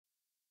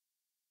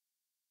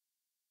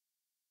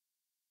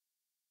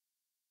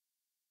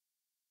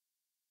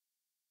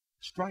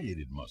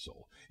Striated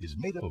muscle is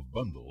made up of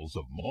bundles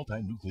of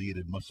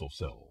multinucleated muscle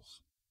cells,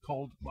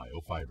 called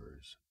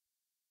myofibers.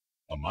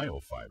 A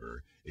myofiber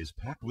is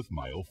packed with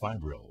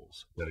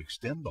myofibrils that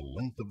extend the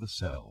length of the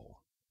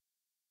cell.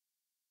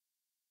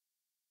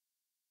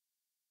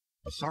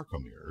 A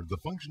sarcomere, the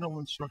functional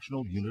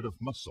instructional unit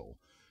of muscle,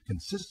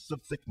 consists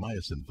of thick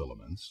myosin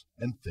filaments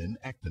and thin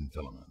actin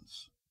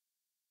filaments.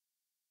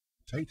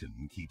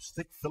 Titin keeps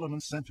thick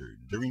filaments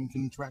centered during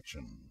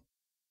contraction.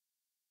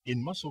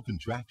 In muscle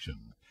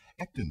contraction,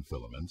 actin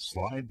filaments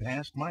slide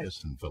past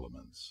myosin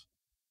filaments.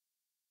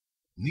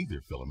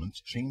 Neither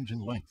filaments change in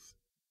length,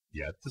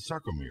 yet the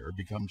sarcomere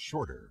becomes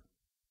shorter.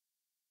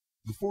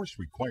 The force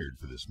required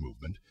for this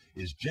movement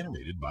is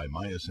generated by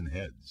myosin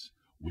heads,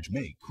 which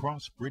make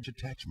cross-bridge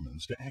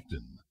attachments to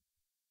actin.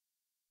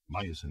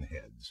 Myosin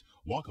heads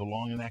walk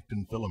along an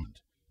actin filament,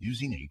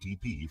 using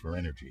ATP for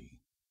energy.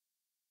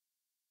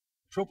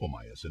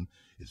 Tropomyosin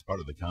is part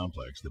of the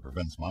complex that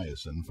prevents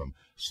myosin from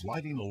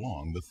sliding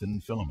along the thin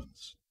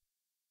filaments.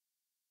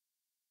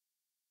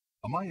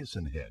 A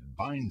myosin head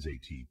binds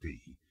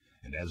ATP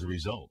and as a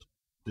result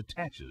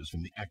detaches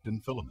from the actin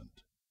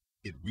filament.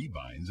 It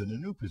rebinds in a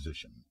new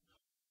position.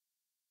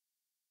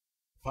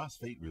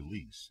 Phosphate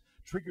release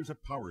triggers a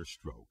power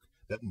stroke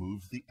that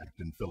moves the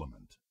actin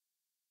filament.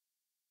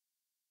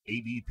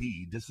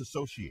 ADP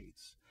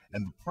dissociates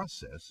and the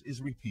process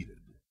is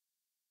repeated.